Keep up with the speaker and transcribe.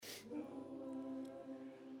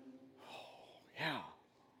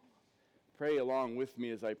Pray along with me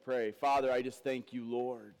as I pray. Father, I just thank you,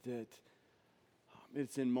 Lord, that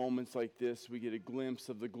it's in moments like this we get a glimpse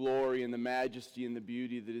of the glory and the majesty and the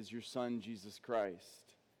beauty that is your Son, Jesus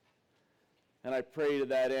Christ. And I pray to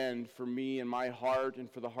that end for me and my heart and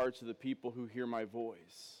for the hearts of the people who hear my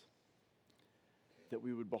voice, that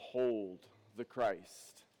we would behold the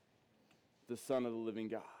Christ, the Son of the living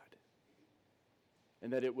God,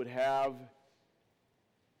 and that it would have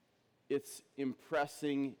its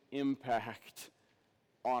impressing impact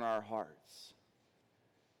on our hearts.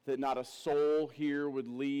 That not a soul here would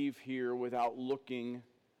leave here without looking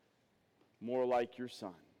more like your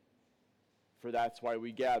Son. For that's why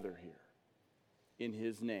we gather here, in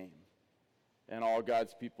his name. And all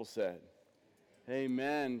God's people said,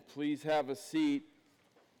 amen. Please have a seat.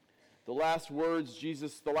 The last word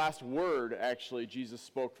Jesus spoke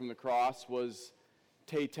from the cross was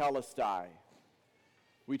tetelestai.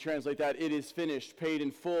 We translate that, it is finished, paid in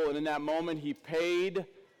full. And in that moment, he paid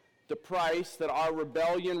the price that our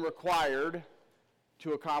rebellion required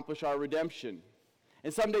to accomplish our redemption.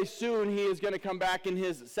 And someday soon, he is going to come back in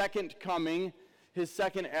his second coming, his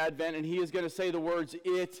second advent, and he is going to say the words,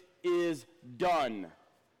 it is done.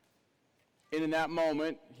 And in that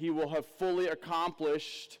moment, he will have fully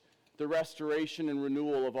accomplished the restoration and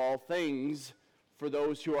renewal of all things for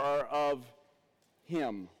those who are of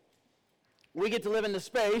him. We get to live in the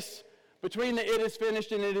space between the it is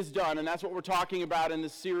finished and it is done, and that's what we're talking about in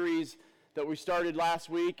this series that we started last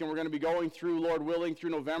week, and we're going to be going through, Lord willing, through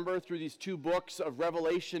November, through these two books of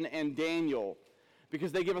Revelation and Daniel,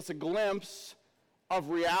 because they give us a glimpse of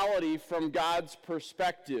reality from God's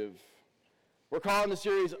perspective. We're calling the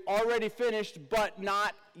series Already Finished, but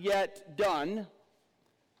Not Yet Done.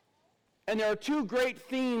 And there are two great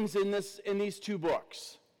themes in these two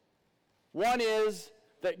books. One is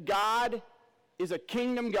that God is a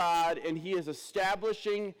kingdom God, and he is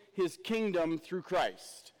establishing his kingdom through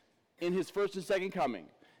Christ in his first and second coming.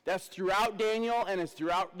 That's throughout Daniel, and it's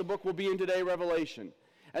throughout the book we'll be in today, Revelation.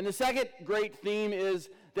 And the second great theme is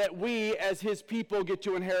that we, as his people, get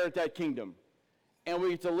to inherit that kingdom, and we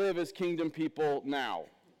get to live as kingdom people now.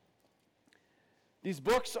 These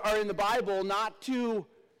books are in the Bible not to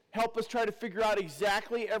help us try to figure out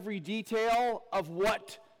exactly every detail of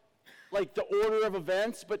what, like the order of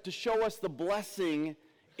events, but to show us the blessing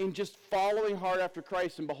in just following hard after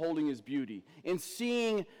Christ and beholding his beauty, in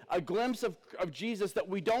seeing a glimpse of Jesus that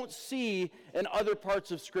we don't see in other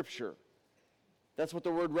parts of Scripture. That's what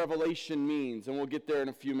the word revelation means, and we'll get there in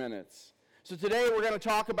a few minutes. So today we're going to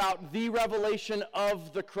talk about the revelation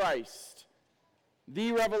of the Christ.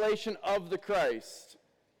 The revelation of the Christ.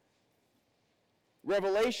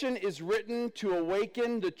 Revelation is written to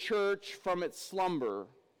awaken the church from its slumber,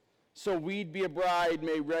 so we'd be a bride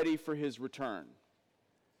made ready for his return.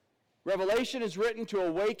 Revelation is written to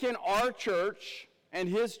awaken our church and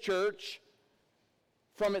his church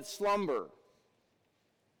from its slumber.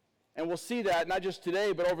 And we'll see that not just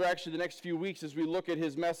today, but over actually the next few weeks as we look at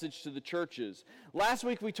his message to the churches. Last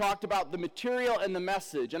week we talked about the material and the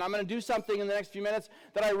message, and I'm going to do something in the next few minutes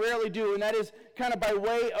that I rarely do, and that is kind of by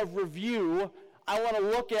way of review. I want to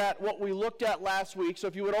look at what we looked at last week. So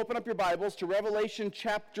if you would open up your Bibles to Revelation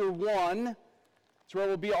chapter 1. It's where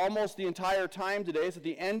we'll be almost the entire time today. It's at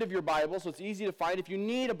the end of your Bible, so it's easy to find. If you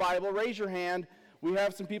need a Bible, raise your hand. We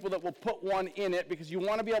have some people that will put one in it because you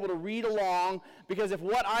want to be able to read along. Because if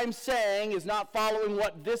what I'm saying is not following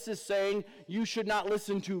what this is saying, you should not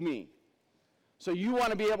listen to me. So you want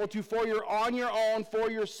to be able to, on your own, for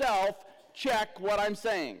yourself, check what I'm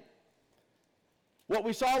saying. What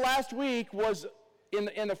we saw last week was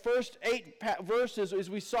in the first 8 verses is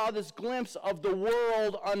we saw this glimpse of the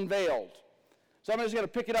world unveiled. So I'm just going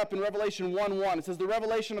to pick it up in Revelation 1:1. It says, the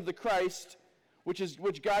revelation of the Christ,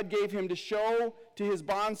 which God gave him to show to his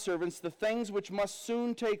bondservants the things which must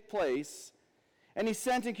soon take place, and he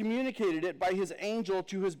sent and communicated it by his angel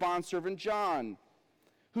to his bondservant John,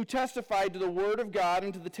 who testified to the word of God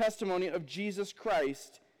and to the testimony of Jesus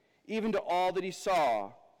Christ, even to all that he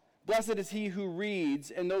saw. Blessed is he who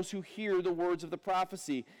reads and those who hear the words of the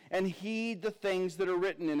prophecy and heed the things that are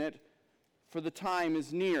written in it, for the time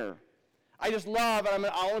is near. I just love, and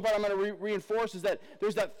the only part I'm going to reinforce is that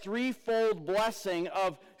there's that threefold blessing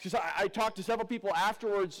of, I talked to several people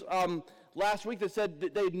afterwards last week that said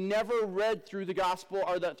that they'd never read through the gospel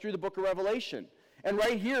or through the book of Revelation. And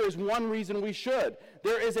right here is one reason we should.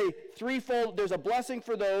 There is a threefold, there's a blessing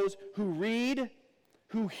for those who read,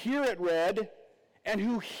 who hear it read, and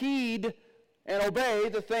who heed and obey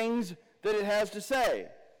the things that it has to say.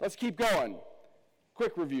 Let's keep going.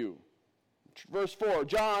 Quick review. Verse 4,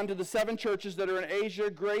 John, to the 7 churches that are in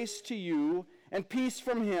Asia, grace to you and peace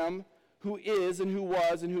from him who is and who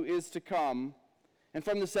was and who is to come, and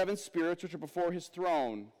from the seven spirits which are before his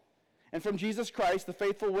throne, and from Jesus Christ, the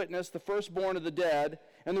faithful witness, the firstborn of the dead,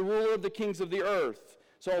 and the ruler of the kings of the earth.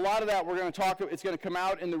 So a lot of that we're going to talk about, it's going to come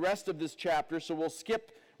out in the rest of this chapter, so we'll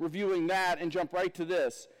skip reviewing that and jump right to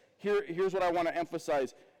this. Here's what I want to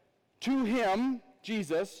emphasize. To him,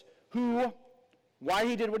 Jesus, who, why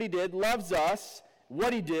he did what he did, loves us,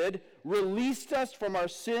 what he did, released us from our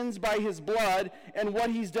sins by his blood, and what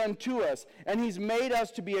he's done to us. And he's made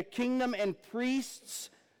us to be a kingdom and priests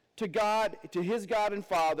to God, to his God and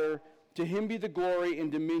Father. To him be the glory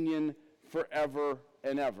and dominion forever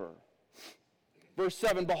and ever. Verse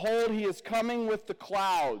 7, behold, he is coming with the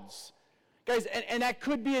clouds. Guys, and that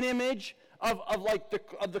could be an image of like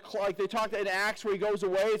they talked in Acts where he goes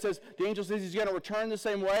away. It says, the angel says he's going to return the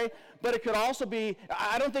same way. But it could also be,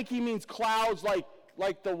 I don't think he means clouds like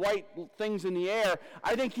the white things in the air.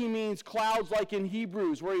 I think he means clouds like in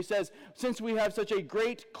Hebrews, where he says, since we have such a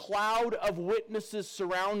great cloud of witnesses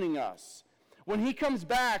surrounding us. When he comes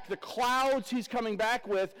back, the clouds he's coming back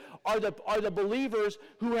with are the believers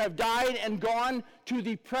who have died and gone to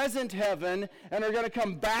the present heaven and are going to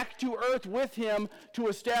come back to earth with him to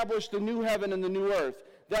establish the new heaven and the new earth.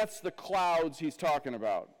 That's the clouds he's talking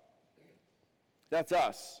about. That's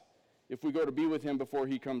us, if we go to be with him before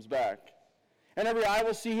he comes back. And every eye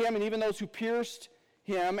will see him, and even those who pierced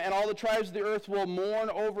him, and all the tribes of the earth will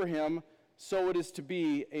mourn over him. So it is to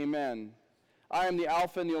be. Amen. I am the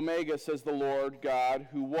Alpha and the Omega, says the Lord God,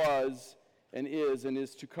 who was and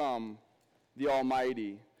is to come, the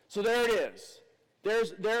Almighty. So there it is.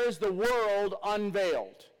 There's the world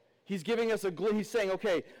unveiled. He's giving us he's saying,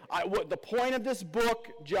 okay, the point of this book,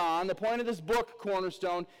 John, the point of this book,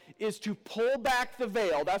 Cornerstone, is to pull back the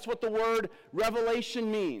veil. That's what the word revelation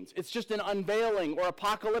means. It's just an unveiling, or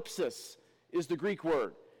apocalypsis is the Greek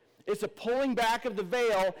word. It's a pulling back of the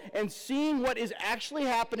veil and seeing what is actually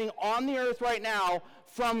happening on the earth right now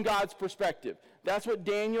from God's perspective. That's what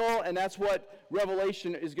Daniel and that's what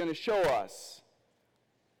Revelation is going to show us.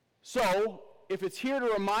 So, if it's here to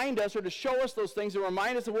remind us or to show us those things and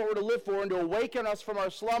remind us of what we're to live for and to awaken us from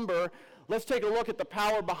our slumber, let's take a look at the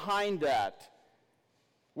power behind that.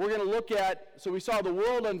 We're going to look at, so we saw the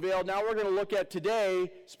world unveiled, now we're going to look at today,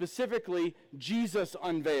 specifically, Jesus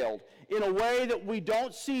unveiled, in a way that we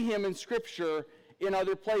don't see him in Scripture in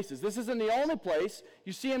other places. This isn't the only place.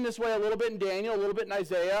 You see him this way a little bit in Daniel, a little bit in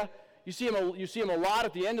Isaiah. You see him a lot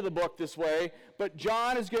at the end of the book this way, but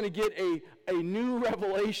John is going to get a new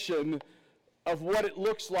revelation of what it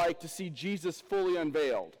looks like to see Jesus fully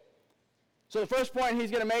unveiled. So the first point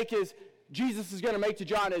he's going to make is, Jesus is going to make to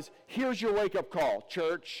John is, here's your wake-up call,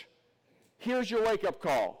 church. Here's your wake-up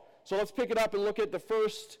call. So let's pick it up and look at the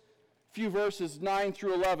first few verses, 9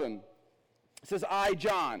 through 11. It says, I,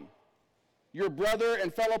 John, your brother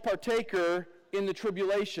and fellow partaker in the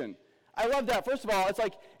tribulation. I love that. First of all, it's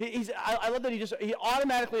like, I love that he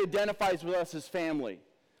automatically identifies with us as family.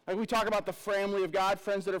 Like we talk about the family of God,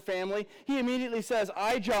 friends that are family. He immediately says,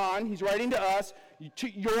 I, John, he's writing to us, to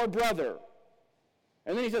your brother.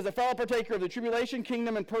 And then he says, a fellow partaker of the tribulation,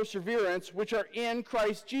 kingdom, and perseverance, which are in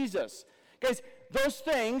Christ Jesus. Guys, those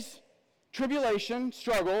things, tribulation,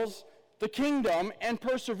 struggles, the kingdom, and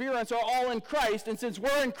perseverance are all in Christ, and since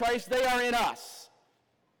we're in Christ, they are in us.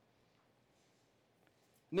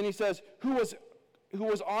 And then he says, who was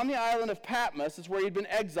on the island of Patmos, is where he'd been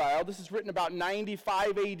exiled. This is written about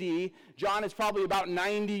 95 AD. John is probably about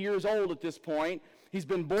 90 years old at this point. He's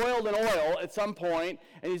been boiled in oil at some point,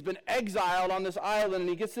 and he's been exiled on this island, and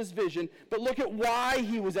he gets this vision. But look at why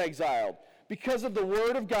he was exiled. Because of the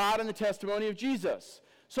word of God and the testimony of Jesus.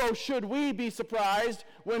 So should we be surprised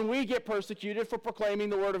when we get persecuted for proclaiming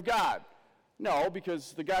the word of God? No,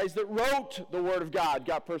 because the guys that wrote the word of God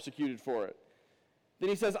got persecuted for it. Then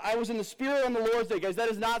he says, I was in the Spirit on the Lord's day. Guys, that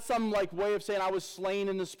is not some way of saying I was slain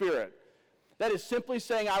in the Spirit. That is simply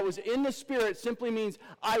saying I was in the Spirit simply means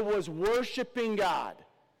I was worshiping God.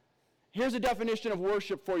 Here's a definition of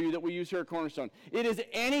worship for you that we use here at Cornerstone. It is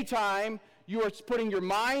any time you are putting your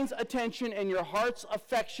mind's attention and your heart's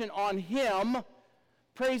affection on him,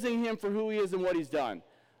 praising him for who he is and what he's done.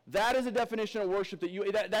 That is a definition of worship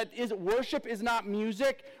worship is not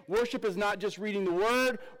music. Worship is not just reading the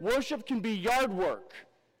word. Worship can be yard work.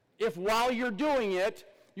 If while you're doing it,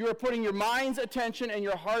 you are putting your mind's attention and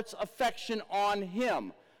your heart's affection on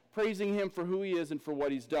him, praising him for who he is and for what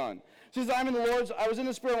he's done. It says, I was in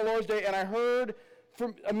the Spirit on the Lord's day, and I heard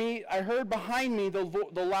behind me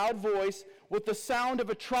the loud voice with the sound of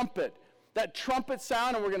a trumpet. That trumpet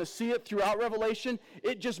sound, and we're going to see it throughout Revelation,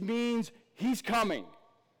 it just means he's coming.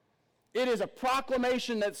 It is a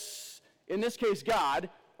proclamation that's, in this case, God,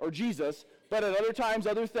 or Jesus, but at other times,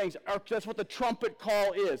 other things. That's what the trumpet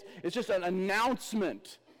call is. It's just an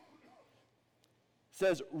announcement. It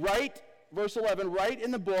says, write, verse 11, write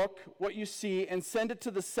in the book what you see and send it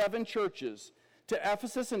to the 7 churches, to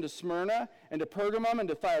Ephesus and to Smyrna and to Pergamum and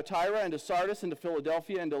to Thyatira and to Sardis and to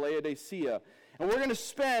Philadelphia and to Laodicea. And we're going to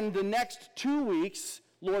spend the next 2 weeks,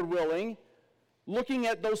 Lord willing, looking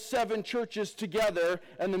at those 7 churches together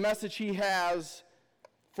and the message he has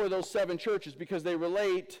for those 7 churches, because they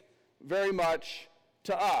relate very much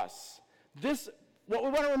to us. What we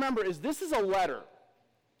want to remember is this is a letter,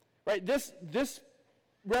 right? This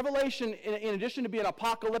Revelation, in addition to being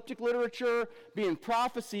apocalyptic literature, being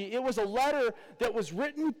prophecy, it was a letter that was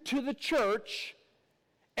written to the church,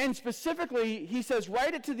 and specifically, he says,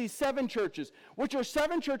 write it to these 7 churches, which are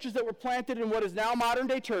 7 churches that were planted in what is now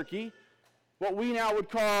modern-day Turkey, what we now would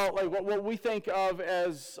call, like what we think of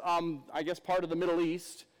as, I guess, part of the Middle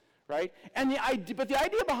East, right? But the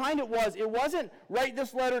idea behind it wasn't write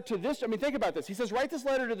this letter to this. I mean, think about this. He says, write this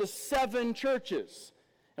letter to the 7 churches.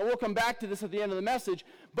 And we'll come back to this at the end of the message.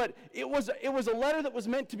 But it was a letter that was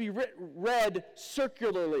meant to be read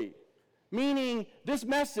circularly, meaning this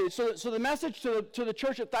message. So the message to the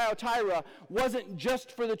church at Thyatira wasn't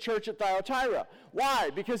just for the church at Thyatira.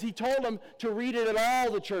 Why? Because he told them to read it at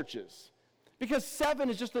all the churches. Because 7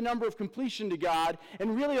 is just the number of completion to God,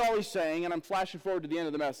 and really all he's saying, and I'm flashing forward to the end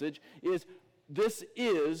of the message, is this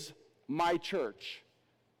is my church.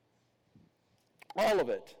 All of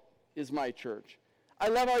it is my church. I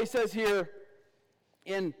love how he says here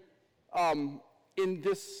in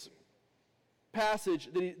this passage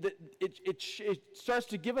that it starts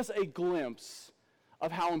to give us a glimpse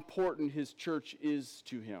of how important his church is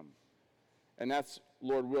to him. And that's,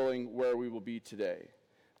 Lord willing, where we will be today.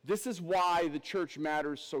 This is why the church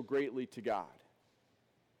matters so greatly to God.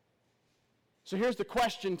 So here's the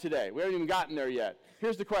question today. We haven't even gotten there yet.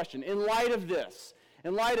 Here's the question. In light of this,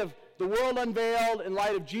 in light of the world unveiled, in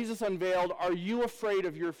light of Jesus unveiled, are you afraid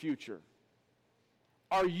of your future?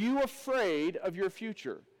 Are you afraid of your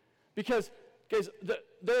future? Because, guys,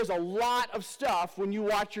 there's a lot of stuff when you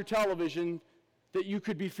watch your television that you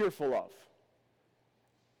could be fearful of.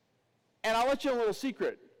 And I'll let you in a little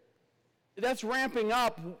secret. That's ramping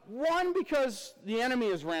up, one, because the enemy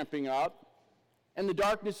is ramping up and the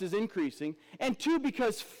darkness is increasing, and 2,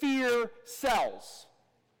 because fear sells.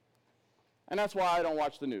 And that's why I don't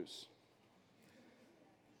watch the news.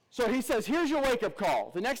 So he says, here's your wake-up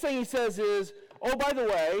call. The next thing he says is, oh, by the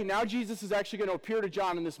way, now Jesus is actually going to appear to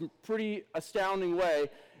John in this pretty astounding way.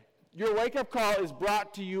 Your wake-up call is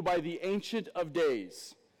brought to you by the Ancient of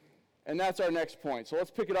Days. And that's our next point. So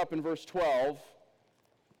let's pick it up in verse 12.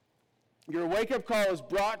 Your wake-up call is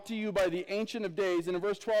brought to you by the Ancient of Days. And in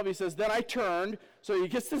verse 12 he says, then I turned. So he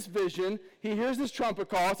gets this vision. He hears this trumpet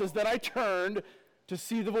call. It says, then I turned to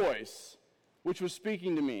see the voice, which was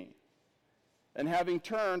speaking to me. And having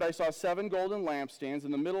turned, I saw 7 golden lampstands.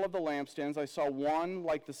 In the middle of the lampstands I saw one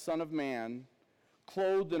like the Son of Man,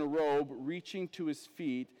 clothed in a robe reaching to his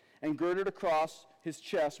feet, and girded across his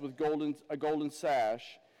chest with a golden sash.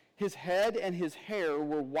 His head and his hair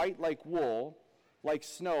were white like wool, like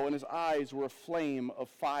snow, and his eyes were a flame of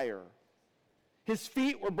fire. His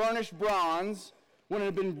feet were burnished bronze when it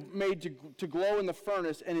had been made to glow in the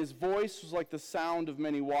furnace, and his voice was like the sound of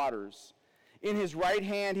many waters. In his right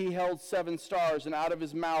hand he held 7 stars, and out of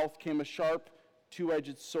his mouth came a sharp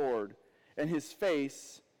 2-edged sword, and his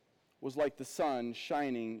face was like the sun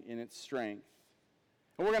shining in its strength.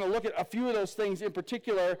 And we're going to look at a few of those things in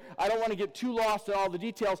particular. I don't want to get too lost in all the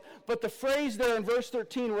details, but the phrase there in verse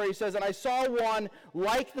 13 where he says, and I saw one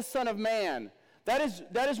like the Son of Man, that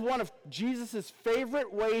is one of Jesus'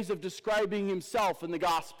 favorite ways of describing himself in the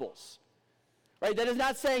Gospels. Right? That is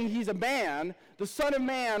not saying he's a man. The Son of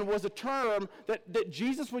Man was a term that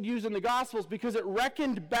Jesus would use in the Gospels because it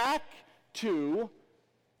reckoned back to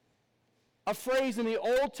a phrase in the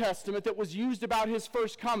Old Testament that was used about his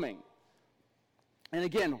first coming. And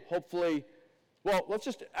again, hopefully, I'm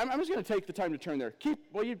just going to take the time to turn there.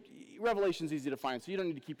 Revelation's easy to find, so you don't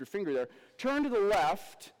need to keep your finger there. Turn to the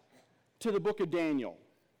left to the book of Daniel.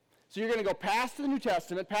 So you're going to go past the New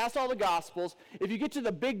Testament, past all the Gospels. If you get to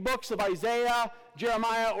the big books of Isaiah,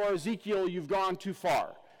 Jeremiah, or Ezekiel, you've gone too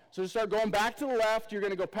far. So just start going back to the left. You're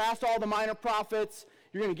going to go past all the minor prophets.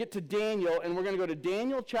 You're going to get to Daniel, and we're going to go to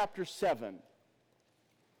Daniel chapter 7.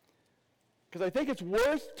 Because I think it's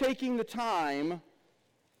worth taking the time.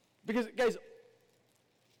 Because, guys,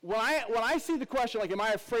 when I see the question, like, am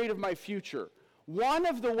I afraid of my future? One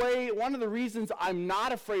of the reasons I'm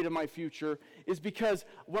not afraid of my future is because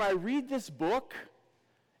when I read this book,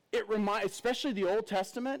 especially the Old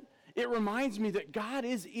Testament, it reminds me that God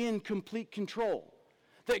is in complete control.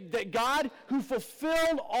 That God, who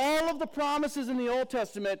fulfilled all of the promises in the Old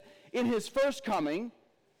Testament in his first coming,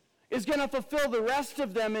 is going to fulfill the rest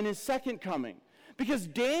of them in his second coming. Because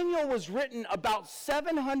Daniel was written about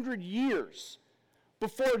 700 years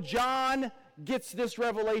before John gets this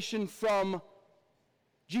revelation from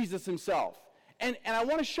Jesus himself. And I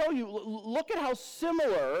want to show you, look at how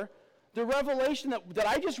similar the revelation that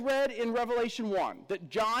I just read in Revelation 1, that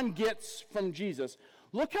John gets from Jesus.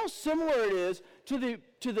 Look how similar it is to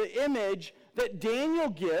the image that Daniel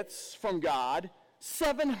gets from God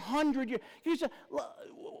 700 years.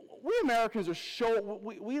 We Americans are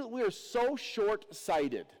we are so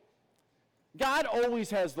short-sighted. God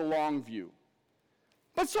always has the long view.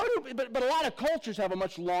 But a lot of cultures have a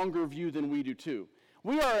much longer view than we do too.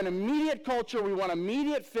 We are an immediate culture. We want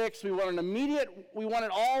immediate fix. We want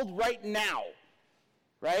it all right now.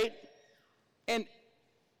 Right? And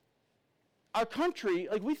our country,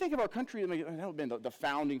 like we think of our country, that would have been the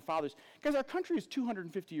founding fathers. Guys, our country is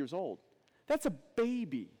 250 years old. That's a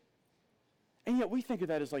baby. And yet we think of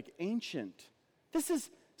that as like ancient. This is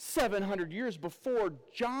 700 years before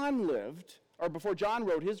John lived, or before John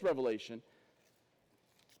wrote his Revelation.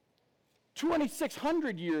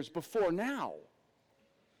 2,600 years before now.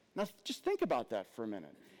 Now just think about that for a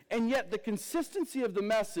minute. And yet the consistency of the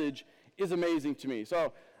message is amazing to me.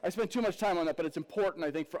 So I spent too much time on that, but it's important,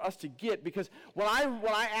 I think, for us to get, because when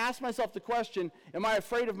I ask myself the question, am I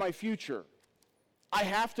afraid of my future? I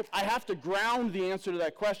have to ground the answer to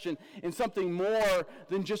that question in something more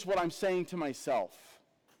than just what I'm saying to myself.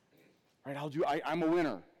 Right? I'm a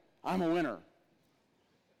winner. I'm a winner.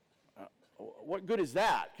 What good is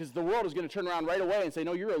that? Because the world is going to turn around right away and say,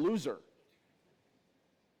 no, you're a loser.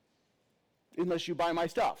 Unless you buy my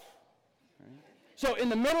stuff. Right? So in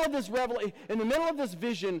the middle of this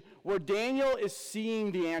vision where Daniel is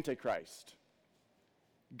seeing the Antichrist,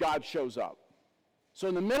 God shows up. So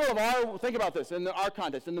in the middle of think about this, in our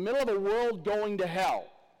context, in the middle of a world going to hell,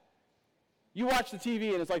 you watch the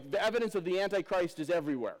TV and it's like the evidence of the Antichrist is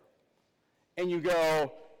everywhere. And you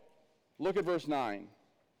go, look at verse 9.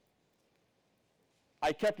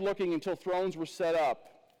 I kept looking until thrones were set up,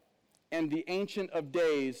 and the Ancient of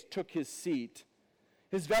Days took his seat.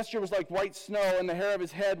 His vesture was like white snow, and the hair of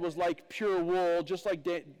his head was like pure wool, just like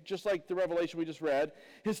the revelation we just read.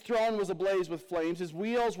 His throne was ablaze with flames. His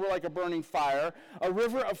wheels were like a burning fire. A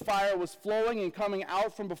river of fire was flowing and coming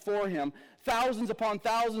out from before him. Thousands upon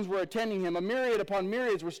thousands were attending him. A myriad upon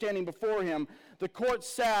myriads were standing before him. The court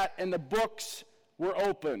sat, and the books were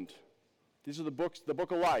opened. These are the books, the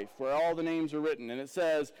book of life, where all the names are written. And it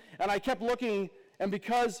says, and I kept looking, and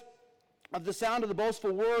because of the sound of the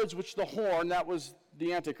boastful words which the horn, that was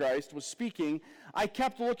the Antichrist, was speaking, I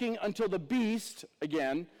kept looking until the beast,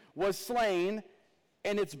 again, was slain,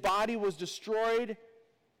 and its body was destroyed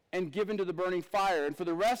and given to the burning fire. And for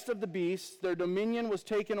the rest of the beasts, their dominion was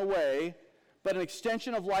taken away, but an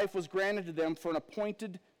extension of life was granted to them for an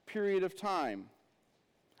appointed period of time.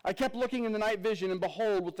 I kept looking in the night vision, and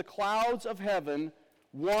behold, with the clouds of heaven,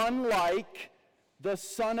 one like the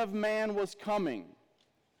Son of Man was coming.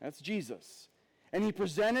 That's Jesus. And he was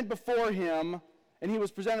presented before him,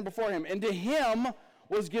 and to him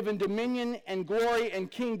was given dominion and glory and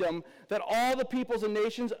kingdom, that all the peoples and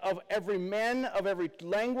nations of every man, of every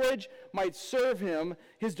language, might serve him.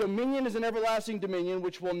 His dominion is an everlasting dominion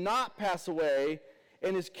which will not pass away,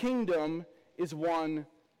 and his kingdom is one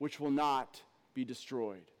which will not be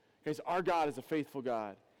destroyed. Guys, our God is a faithful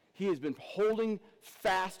God. He has been holding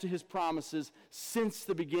fast to his promises since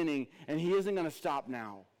the beginning, and he isn't going to stop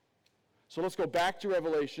now. So let's go back to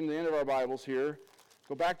Revelation, the end of our Bibles here.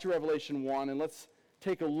 Go back to Revelation 1, and let's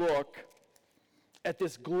take a look at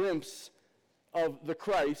this glimpse of the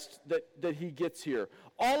Christ that he gets here.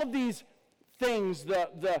 All of these things,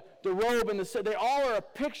 the robe and they all are a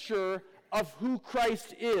picture of who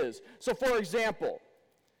Christ is. So for example,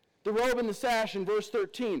 the robe and the sash in verse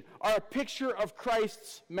 13 are a picture of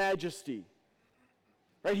Christ's majesty.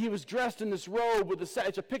 Right? He was dressed in this robe with the sash.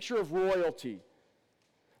 It's a picture of royalty.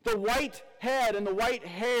 The white head and the white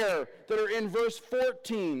hair that are in verse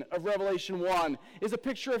 14 of Revelation 1 is a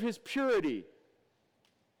picture of his purity.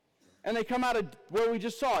 And they come out of where we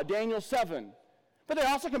just saw it, Daniel 7. But they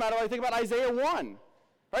also come out of, I think about Isaiah 1.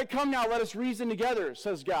 Right? Come now, let us reason together,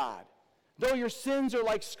 says God. Though your sins are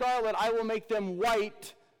like scarlet, I will make them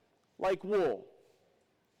white like wool.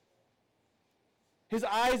 His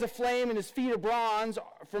eyes aflame and his feet of bronze,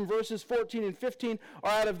 from verses 14 and 15,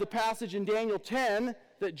 are out of the passage in Daniel 10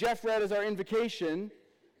 that Jeff read as our invocation.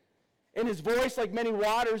 And his voice, like many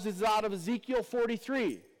waters, is out of Ezekiel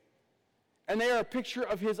 43. And they are a picture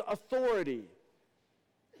of his authority.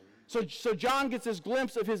 So John gets this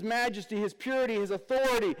glimpse of his majesty, his purity, his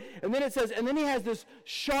authority. And then it says, and then he has this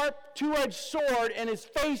sharp two-edged sword and his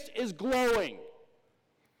face is glowing.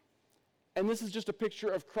 And this is just a picture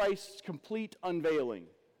of Christ's complete unveiling.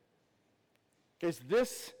 Guys,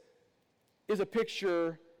 this is a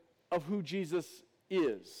picture of who Jesus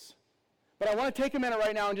is. But I want to take a minute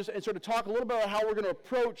right now and sort of talk a little bit about how we're going to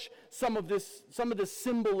approach some of this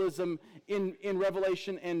symbolism in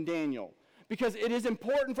Revelation and Daniel. Because it is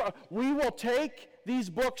important we will take these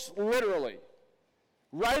books literally,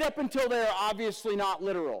 right up until they are obviously not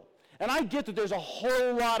literal. And I get that there's a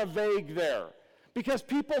whole lot of vague there, because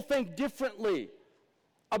people think differently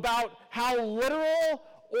about how literal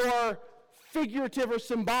or figurative or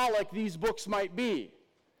symbolic these books might be.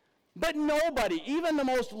 But nobody, even the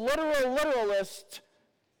most literal literalist,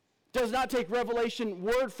 does not take Revelation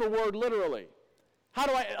word for word literally.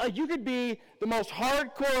 You could be the most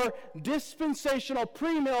hardcore, dispensational,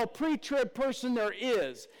 pre-mill, pre-trib person there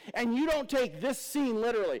is, and you don't take this scene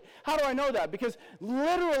literally. How do I know that? Because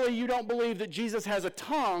literally you don't believe that Jesus has a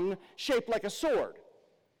tongue shaped like a sword.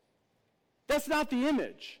 That's not the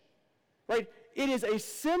image, right? It is a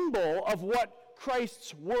symbol of what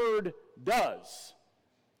Christ's word does.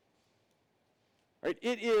 Right?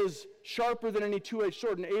 It is sharper than any two-edged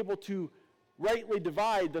sword and able to rightly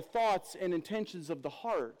divide the thoughts and intentions of the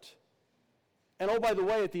heart. And oh, by the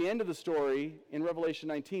way, at the end of the story, in Revelation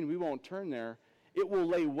 19, we won't turn there, it will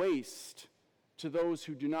lay waste to those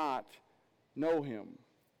who do not know him.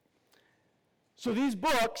 So these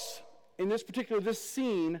books, in this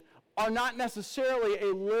scene, are not necessarily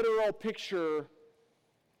a literal picture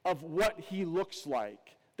of what he looks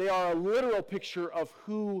like. They are a literal picture of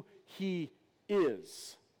who he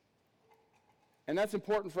is. And that's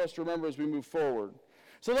important for us to remember as we move forward.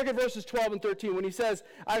 So look at verses 12 and 13. When he says,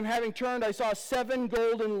 I'm having turned, I saw 7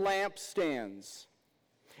 golden lampstands.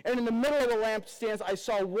 And in the middle of the lampstands, I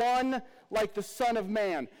saw one like the Son of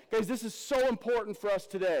Man. Guys, this is so important for us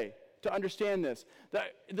today to understand this.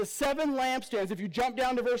 The 7 lampstands, if you jump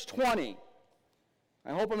down to verse 20,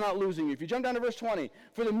 I hope I'm not losing you. If you jump down to verse 20,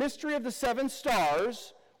 for the mystery of the 7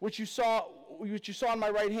 stars, which you saw on my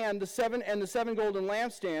right hand, the 7 golden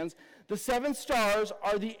lampstands, the 7 stars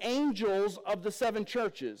are the angels of the 7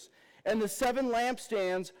 churches, and the 7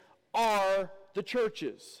 lampstands are the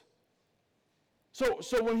churches. So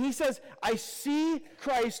when he says, I see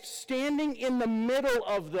Christ standing in the middle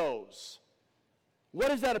of those,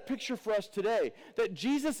 what is that a picture for us today? That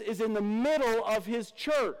Jesus is in the middle of his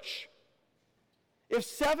church. If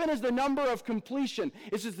 7 is the number of completion,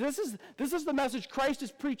 this is the message Christ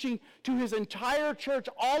is preaching to his entire church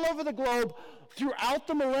all over the globe throughout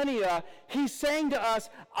the millennia. He's saying to us,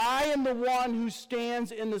 I am the one who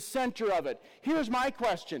stands in the center of it. Here's my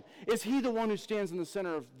question. Is he the one who stands in the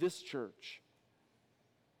center of this church?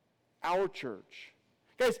 Our church.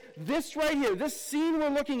 Guys, this right here, this scene we're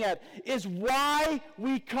looking at is why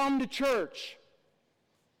we come to church.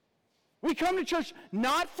 We come to church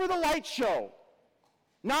not for the light show.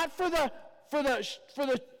 Not for the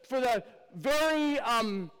very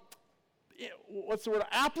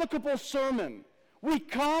applicable sermon. We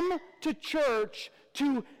come to church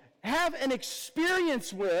to have an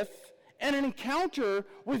experience with and an encounter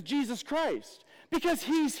with Jesus Christ, because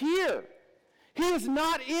he's here. He is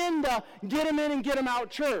not in the get him in and get him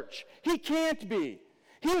out church. He can't be.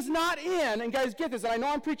 He is not in, and guys, get this, and I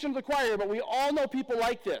know I'm preaching to the choir, but we all know people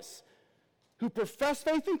like this, who profess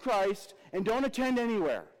faith in Christ and don't attend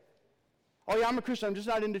anywhere. Oh yeah, I'm a Christian, I'm just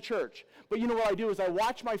not into church. But you know what I do is I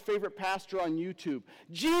watch my favorite pastor on YouTube.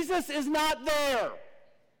 Jesus is not there.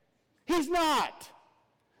 He's not.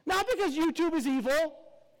 Not because YouTube is evil,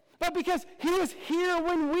 but because he is here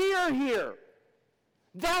when we are here.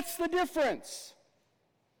 That's the difference.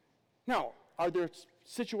 Now, are there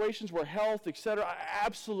situations where health, etc.?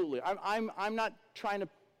 Absolutely. I'm not trying to,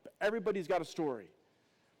 everybody's got a story.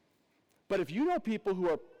 But if you know people who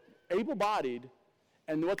are able-bodied,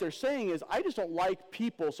 and what they're saying is, I just don't like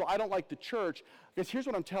people, so I don't like the church, because here's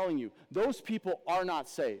what I'm telling you. Those people are not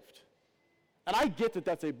saved. And I get that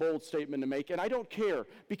that's a bold statement to make, and I don't care,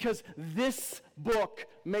 because this book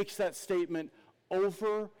makes that statement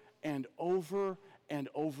over and over and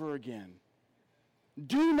over again.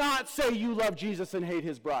 Do not say you love Jesus and hate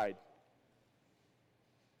his bride.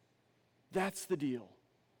 That's the deal.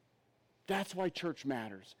 That's why church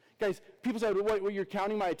matters. Guys, people say, what, you're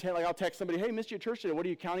counting my attendance? Like, I'll text somebody, hey, missed you at church today. What, are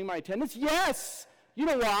you counting my attendance? Yes! You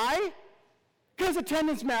know why? Because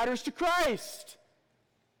attendance matters to Christ.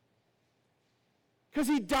 Because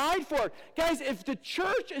he died for it. Guys, if the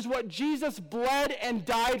church is what Jesus bled and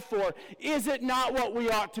died for, is it not what we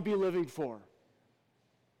ought to be living for?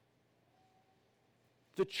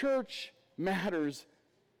 The church matters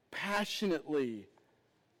passionately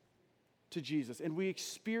to Jesus. And we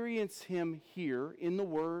experience him here in the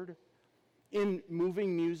Word, in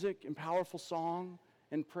moving music, in powerful song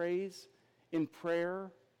and praise, in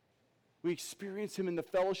prayer. We experience him in the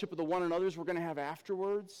fellowship of the one another's we're going to have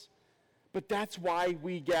afterwards. But that's why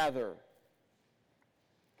we gather.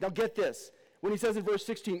 Now get this. When he says in verse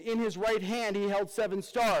 16, in his right hand he held 7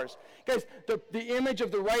 stars. Guys, the image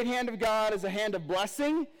of the right hand of God is a hand of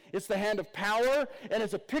blessing. It's the hand of power. And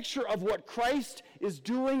it's a picture of what Christ is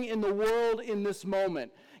doing in the world in this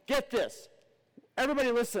moment. Get this.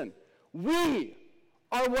 Everybody listen. We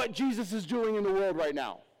are what Jesus is doing in the world right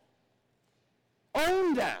now.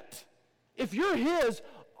 Own that. If you're his,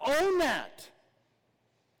 own that.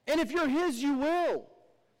 And if you're his, you will.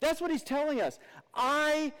 That's what he's telling us.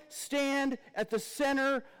 I stand at the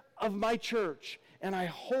center of my church, and I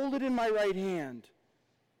hold it in my right hand.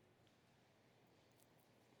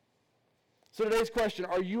 So today's question,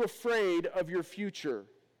 are you afraid of your future?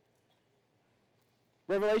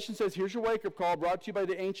 Revelation says, here's your wake-up call brought to you by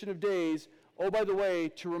the Ancient of Days. Oh, by the way,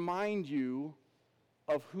 to remind you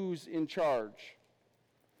of who's in charge.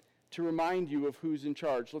 To remind you of who's in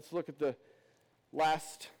charge. Let's look at the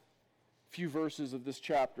last few verses of this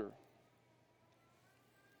chapter.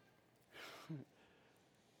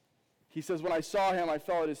 He says, when I saw him, I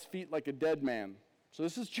fell at his feet like a dead man. So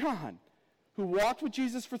this is John, who walked with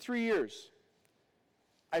Jesus for 3 years.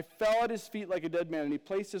 I fell at his feet like a dead man, and he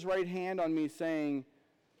placed his right hand on me, saying,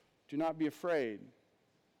 do not be afraid.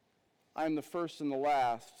 I am the first and the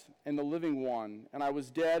last, and the living one. And I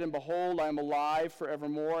was dead, and behold, I am alive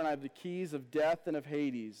forevermore, and I have the keys of death and of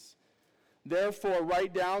Hades. Therefore,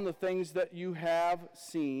 write down the things that you have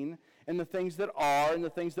seen, and the things that are, and the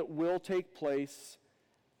things that will take place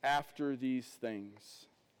after these things.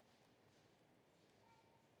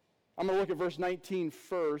 I'm going to look at verse 19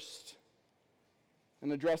 first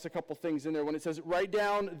and address a couple things in there. When it says, write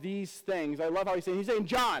down these things, I love how he's saying,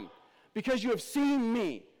 John, because you have seen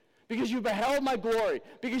me, because you've beheld my glory,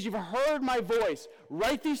 because you've heard my voice,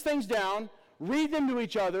 write these things down, read them to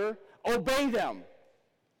each other, obey them.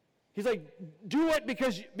 He's like, do it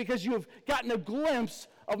because you have gotten a glimpse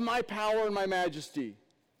of my power and my majesty.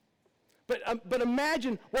 But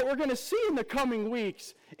imagine what we're going to see in the coming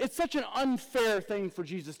weeks. It's such an unfair thing for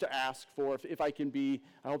Jesus to ask for, if I can be,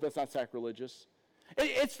 I hope that's not sacrilegious.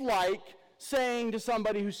 It's like saying to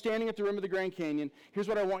somebody who's standing at the rim of the Grand Canyon, here's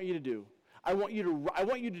what I want you to do. I want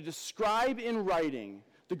you to describe in writing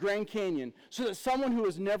the Grand Canyon so that someone who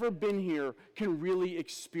has never been here can really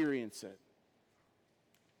experience it.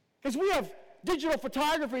 Because we have digital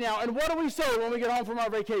photography now, and what do we say when we get home from our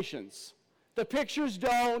vacations? The pictures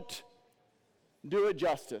don't do it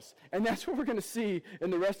justice. And that's what we're going to see in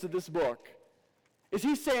the rest of this book. Is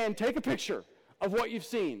he's saying, take a picture of what you've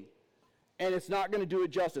seen, and it's not going to do it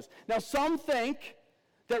justice. Now, some think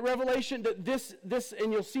that Revelation, that this,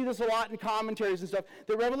 and you'll see this a lot in commentaries and stuff,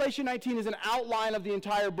 that Revelation 19 is an outline of the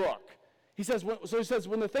entire book. He says,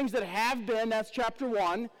 when the things that have been, that's chapter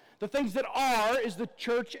 1, the things that are is the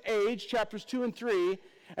church age, chapters 2 and 3,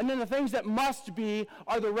 and then the things that must be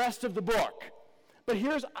are the rest of the book. But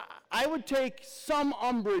I would take some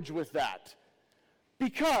umbrage with that,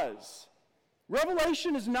 because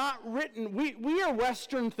Revelation is not written, we are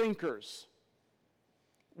Western thinkers.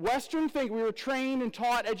 We were trained and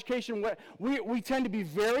taught education. We tend to be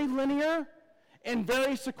very linear and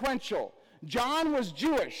very sequential. John was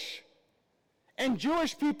Jewish, and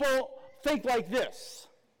Jewish people think like this.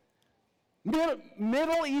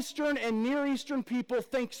 Middle Eastern and Near Eastern people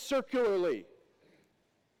think circularly.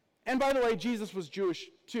 And by the way, Jesus was Jewish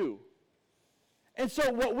too. And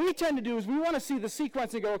so what we tend to do is we want to see the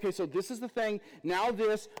sequence and go, okay, so this is the thing, now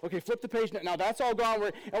this, okay, flip the page, now that's all gone,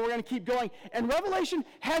 and we're going to keep going. And Revelation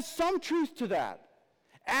has some truth to that.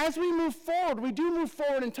 As we move forward, we do move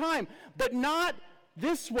forward in time, but not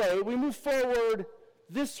this way, we move forward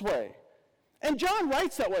this way. And John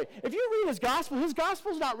writes that way. If you read his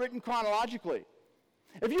gospel's not written chronologically.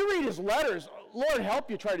 If you read his letters, Lord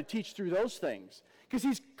help you try to teach through those things. Because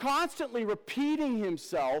he's constantly repeating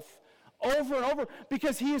himself over and over,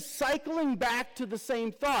 because he is cycling back to the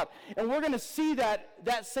same thought. And we're going to see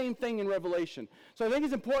that same thing in Revelation. So I think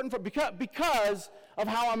it's important because of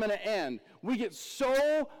how I'm going to end. We get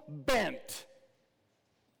so bent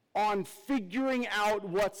on figuring out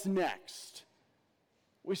what's next.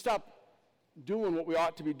 We stop doing what we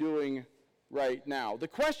ought to be doing right now. The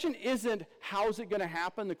question isn't how's it going to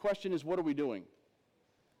happen. The question is, what are we doing?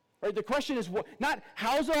 Right? The question is not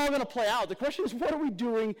how's it all going to play out. The question is, what are we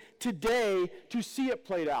doing today to see it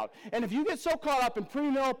played out? And if you get so caught up in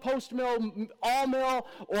pre-mill, post-mill, all-mill,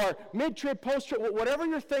 or mid-trib, post-trib, whatever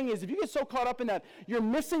your thing is, if you get so caught up in that, you're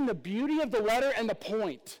missing the beauty of the letter and the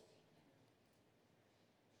point.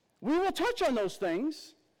 We will touch on those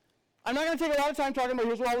things. I'm not going to take a lot of time talking about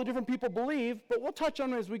here's what all the different people believe, but we'll touch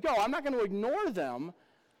on them as we go. I'm not going to ignore them,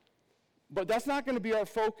 but that's not going to be our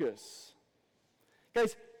focus.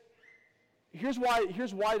 Guys, here's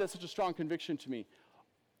why that's such a strong conviction to me.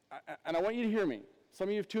 And I want you to hear me. Some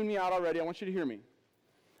of you have tuned me out already. I want you to hear me.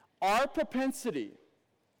 Our propensity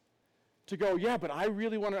to go, yeah, but I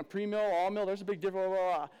really want a pre-mill, all-mill, there's a big difference, blah,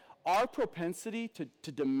 blah, blah. Our propensity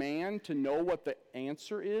to demand to know what the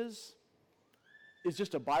answer is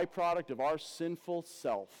just a byproduct of our sinful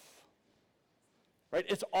self. Right?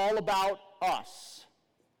 It's all about us.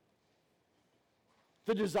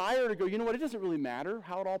 The desire to go, you know what, it doesn't really matter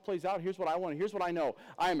how it all plays out. Here's what I want. Here's what I know.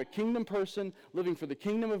 I am a kingdom person living for the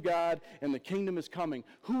kingdom of God, and the kingdom is coming.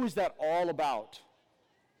 Who is that all about?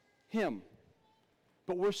 Him.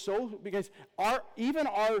 But we're so, because even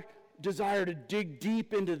our desire to dig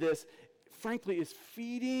deep into this, frankly, is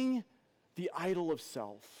feeding the idol of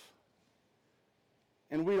self.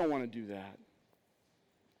 And we don't want to do that.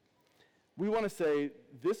 We want to say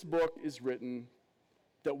this book is written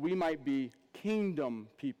that we might be kingdom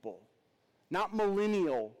people, not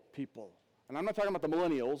millennial people. And I'm not talking about the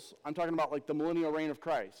millennials. I'm talking about like the millennial reign of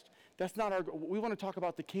Christ. That's not our, we want to talk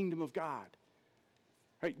about the kingdom of God.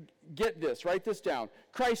 Right? Get this, write this down.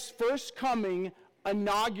 Christ's first coming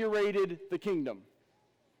inaugurated the kingdom.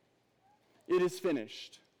 It is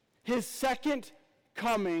finished. His second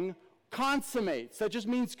coming consummates. That just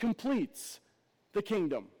means completes the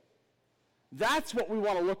kingdom. That's what we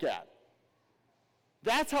want to look at.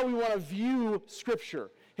 That's how we want to view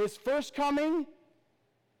Scripture. His first coming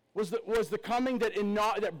was the coming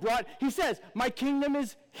that brought, he says, my kingdom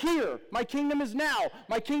is here, my kingdom is now,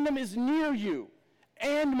 my kingdom is near you,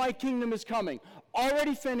 and my kingdom is coming.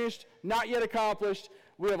 Already finished, not yet accomplished.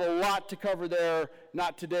 We have a lot to cover there,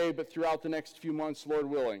 not today, but throughout the next few months, Lord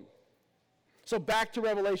willing. So back to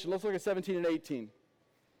Revelation. Let's look at 17 and 18.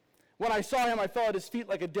 When I saw him, I fell at his feet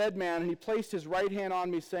like a dead man, and he placed his right hand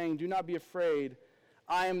on me, saying, do not be afraid.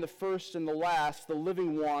 I am the first and the last, the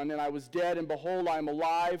living one, and I was dead, and behold, I am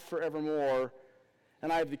alive forevermore,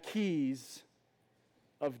 and I have the keys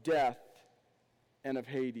of death and of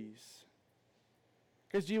Hades.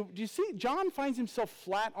 Because do you see, John finds himself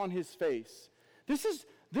flat on his face. This is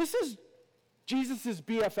Jesus'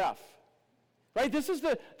 BFF, right? This is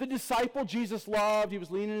the disciple Jesus loved. He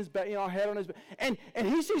was leaning his head on his bed. And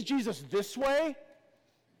he sees Jesus this way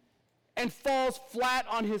and falls flat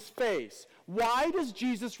on his face. Why does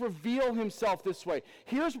Jesus reveal himself this way?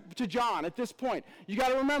 Here's to John at this point. You got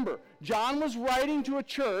to remember, John was writing to a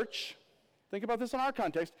church, think about this in our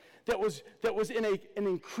context, that was in an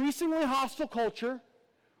increasingly hostile culture,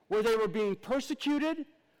 where they were being persecuted,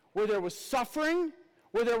 where there was suffering,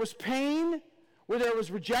 where there was pain, where there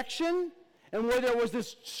was rejection, and where there was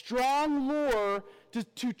this strong lure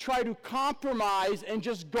to try to compromise and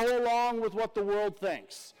just go along with what the world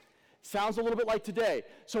thinks. Sounds a little bit like today.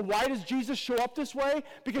 So why does Jesus show up this way?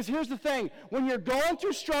 Because here's the thing. When you're going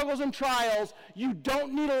through struggles and trials, you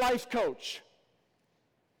don't need a life coach.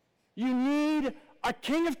 You need a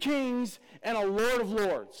King of Kings and a Lord of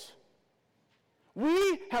Lords.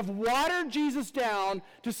 We have watered Jesus down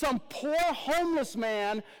to some poor homeless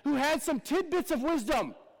man who had some tidbits of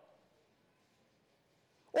wisdom.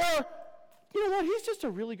 Or, you know what, he's just a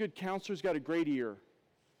really good counselor who's got a great ear.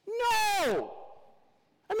 No!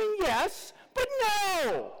 I mean, yes, but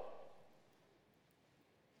no!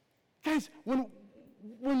 Guys,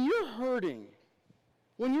 when you're hurting,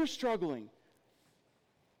 when you're struggling,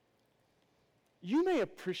 you may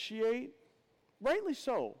appreciate, rightly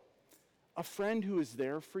so, a friend who is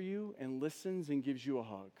there for you and listens and gives you a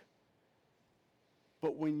hug.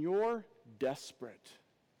 But when you're desperate,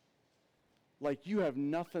 like you have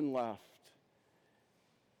nothing left,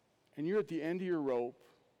 and you're at the end of your rope,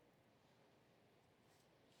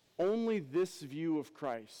 only this view of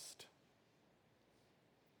Christ,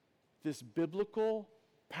 this biblical,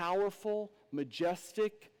 powerful,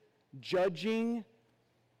 majestic, judging,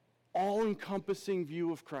 all-encompassing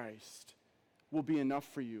view of Christ will be enough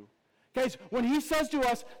for you. Guys, when he says to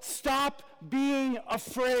us, stop being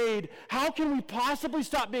afraid, how can we possibly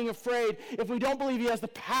stop being afraid if we don't believe he has the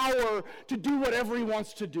power to do whatever he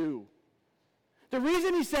wants to do? The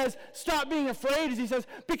reason he says, stop being afraid, is he says,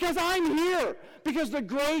 because I'm here, because the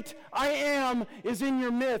great I am is in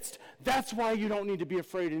your midst. That's why you don't need to be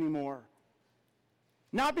afraid anymore.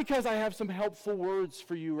 Not because I have some helpful words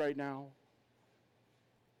for you right now.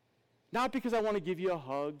 Not because I want to give you a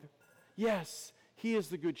hug. Yes, he is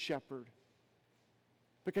the good shepherd.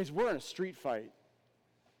 Because we're in a street fight.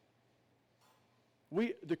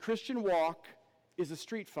 The Christian walk is a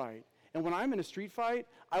street fight. And when I'm in a street fight,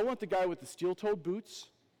 I want the guy with the steel-toed boots.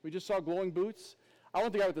 We just saw glowing boots. I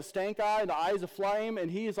want the guy with the stank eye and the eyes of flame,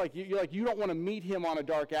 and he is like, you're like, you don't want to meet him on a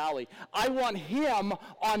dark alley. I want him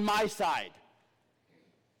on my side.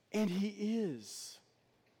 And he is.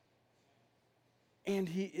 And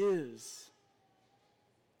he is.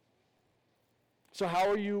 So how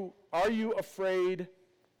are you afraid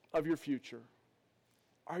of your future?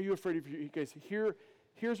 Are you afraid of your future? Guys,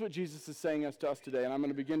 here's what Jesus is saying to us today, and I'm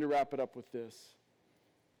going to begin to wrap it up with this.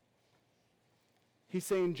 He's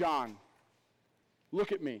saying, John,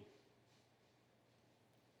 look at me.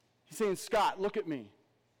 He's saying, Scott, look at me.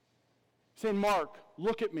 He's saying, Mark,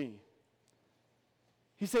 look at me.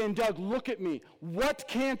 He's saying, Doug, look at me. What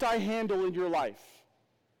can't I handle in your life?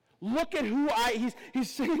 Look at who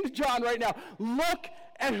he's saying to John right now, look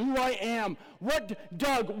at who I am.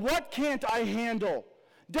 Doug, what can't I handle?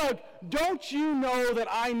 Doug, don't you know that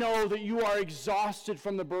I know that you are exhausted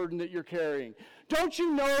from the burden that you're carrying? Don't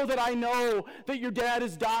you know that I know that your dad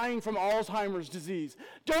is dying from Alzheimer's disease?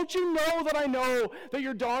 Don't you know that I know that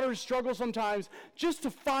your daughters struggle sometimes just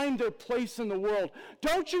to find their place in the world?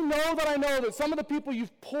 Don't you know that I know that some of the people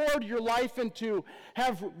you've poured your life into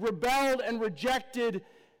have rebelled and rejected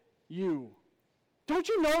you? Don't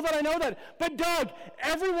you know that I know that? But Doug,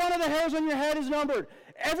 every one of the hairs on your head is numbered.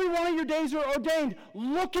 Every one of your days are ordained.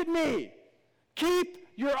 Look at me. Keep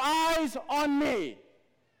your eyes on me.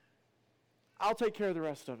 I'll take care of the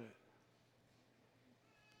rest of it.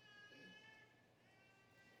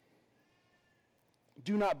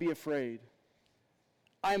 Do not be afraid.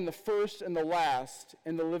 I am the first and the last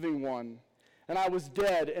and the living one. And I was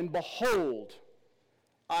dead, and behold,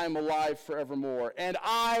 I am alive forevermore. And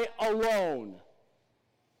I alone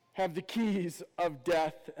have the keys of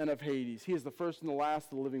death and of Hades. He is the first and the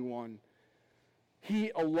last, the living one.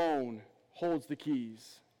 He alone holds the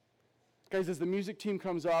keys. Guys, as the music team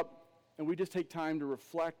comes up, and we just take time to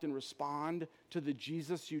reflect and respond to the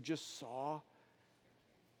Jesus you just saw.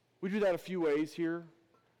 We do that a few ways here.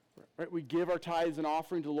 Right? We give our tithes and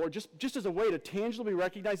offering to the Lord just as a way to tangibly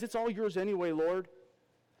recognize it's all yours anyway, Lord.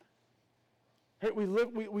 Right?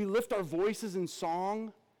 We lift our voices in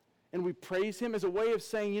song and we praise him as a way of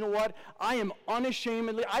saying, you know what? I am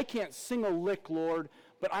unashamedly, I can't sing a lick, Lord,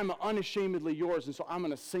 but I'm unashamedly yours, and so I'm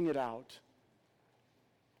going to sing it out.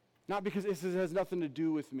 Not because this has nothing to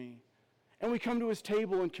do with me. And we come to his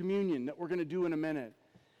table in communion that we're going to do in a minute.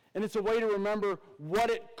 And it's a way to remember what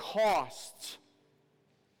it costs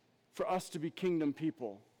for us to be kingdom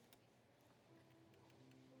people.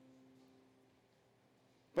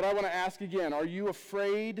 But I want to ask again, are you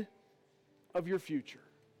afraid of your future?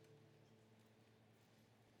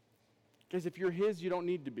 Because if you're his, you don't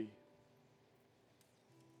need to be.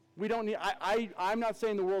 We don't need, I'm not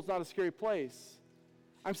saying the world's not a scary place.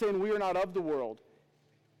 I'm saying we are not of the world.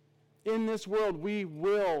 In this world, we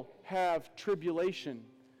will have tribulation.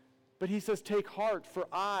 But he says, take heart, for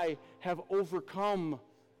I have overcome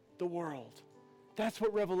the world. That's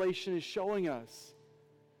what Revelation is showing us.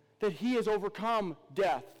 That he has overcome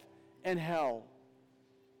death and hell.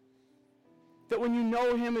 That when you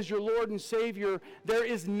know him as your Lord and Savior, there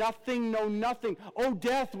is nothing, no nothing. Oh,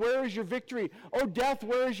 death, where is your victory? Oh, death,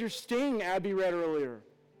 where is your sting? Abby read earlier.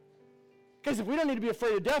 Because if we don't need to be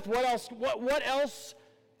afraid of death, what else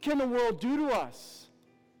can the world do to us?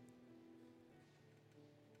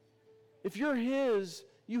 If you're his,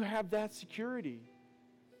 you have that security.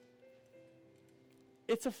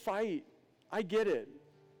 It's a fight. I get it.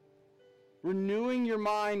 Renewing your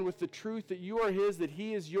mind with the truth that you are his, that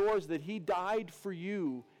he is yours, that he died for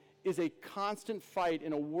you is a constant fight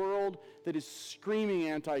in a world that is screaming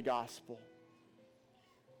anti-gospel.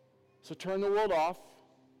 So turn the world off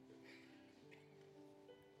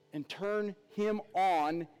and turn him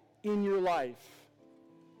on in your life.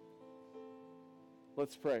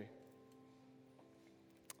 Let's pray.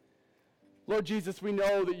 Lord Jesus, we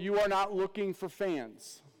know that you are not looking for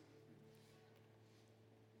fans,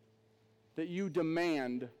 that you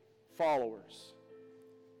demand followers.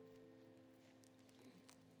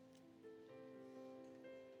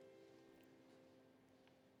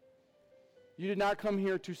 You did not come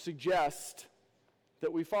here to suggest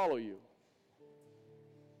that we follow you.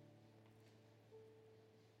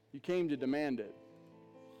 You came to demand it.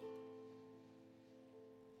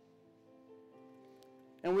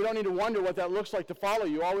 And we don't need to wonder what that looks like to follow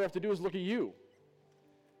you. All we have to do is look at you.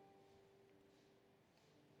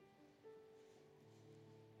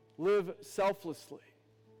 Live selflessly.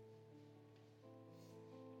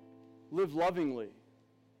 Live lovingly.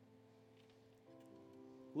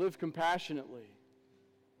 Live compassionately.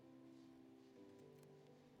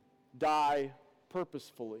 Die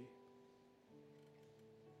purposefully.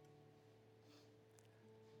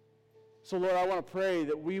 So, Lord, I want to pray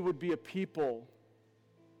that we would be a people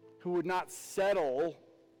who would not settle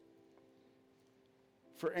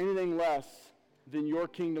for anything less than your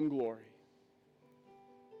kingdom glory.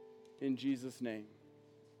 In Jesus' name,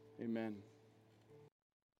 amen.